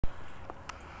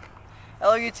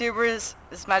Hello YouTubers,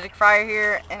 this is Magic Fryer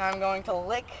here, and I'm going to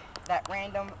lick that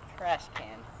random trash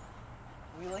can.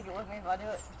 Will you lick it with me if I do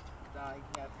it? No, you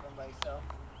can have fun by yourself.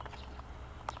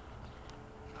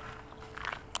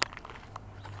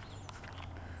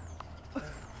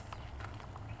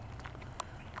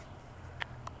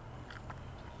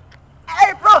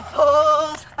 April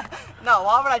Fools! No,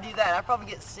 why would I do that? I'd probably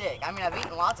get sick. I mean, I've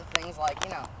eaten lots of things like,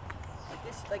 you know,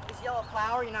 like this yellow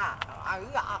flour, you know,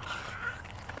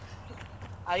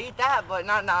 I eat that, but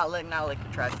not lick the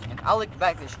trash can. I'll lick the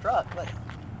back of this truck, but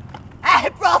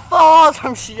April Fools!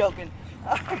 I'm joking.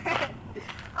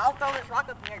 I'll throw this rock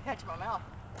up in the air and catch it in my mouth.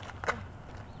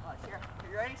 Oh, here.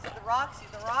 You ready? See the rock? See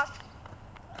the rock?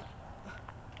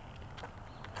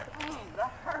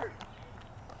 That hurt.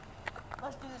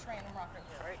 Let's do this random rock right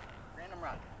here, right? Random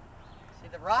rock. See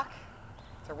the rock?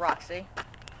 It's a rock, see?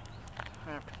 I'm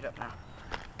gonna pick it up now.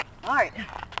 Alright.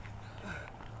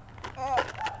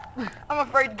 I'm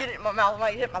afraid to get it in my mouth. It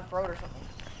might hit my throat or something.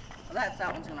 Well,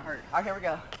 that one's gonna hurt. Alright, here we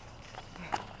go.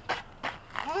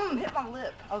 Hit my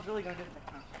lip. I was really gonna do it that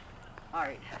time.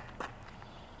 Alright.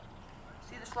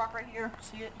 See this rock right here?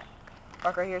 See it?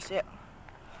 Rock right here, see it?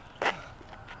 There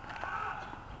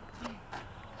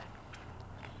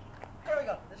we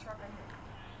go. This rock right here.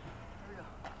 Here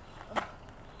we go.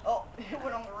 Oh, it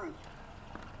went on the roof.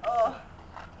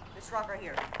 This rock right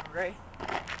here. Ready?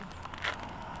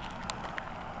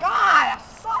 God, I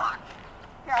suck!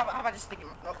 Here, how about I just stick it in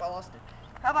my... Nope, I lost it.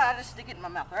 How about I just stick it in my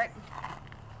mouth, alright?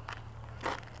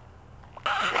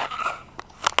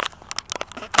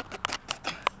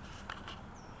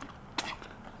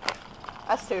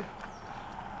 That's two.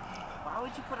 Why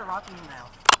would you put a rock in your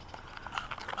mouth?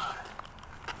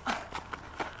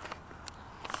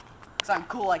 Because I'm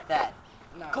cool like that.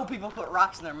 No. Cool people put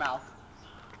rocks in their mouth.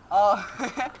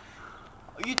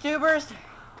 YouTubers,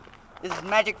 this is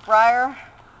Magic Fryer.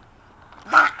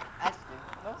 That's good.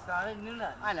 No, it's not. I didn't do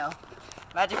nothing. I know.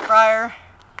 Magic Fryer.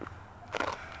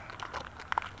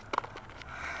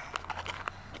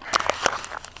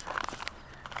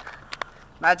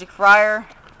 Magic Fryer.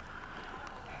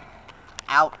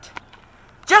 Out.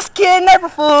 Just kidding, April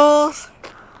Fools!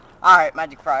 Alright,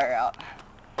 Magic Fryer out.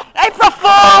 April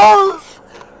Fools!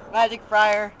 Magic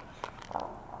Fryer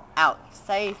out.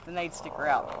 Safe the nade sticker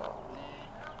out.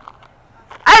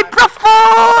 April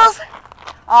Fools!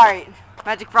 Alright,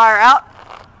 Magic Fryer out.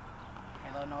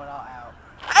 Halo know it all out.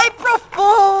 April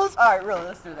Fools! Alright, really,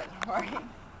 let's do that. Alright.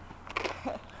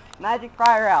 Magic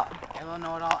Fryer out. Halo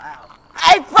know it all out.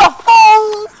 April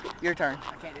Fools! Your turn.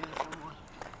 I can't do this no more.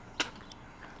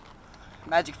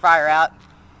 Magic Fryer out.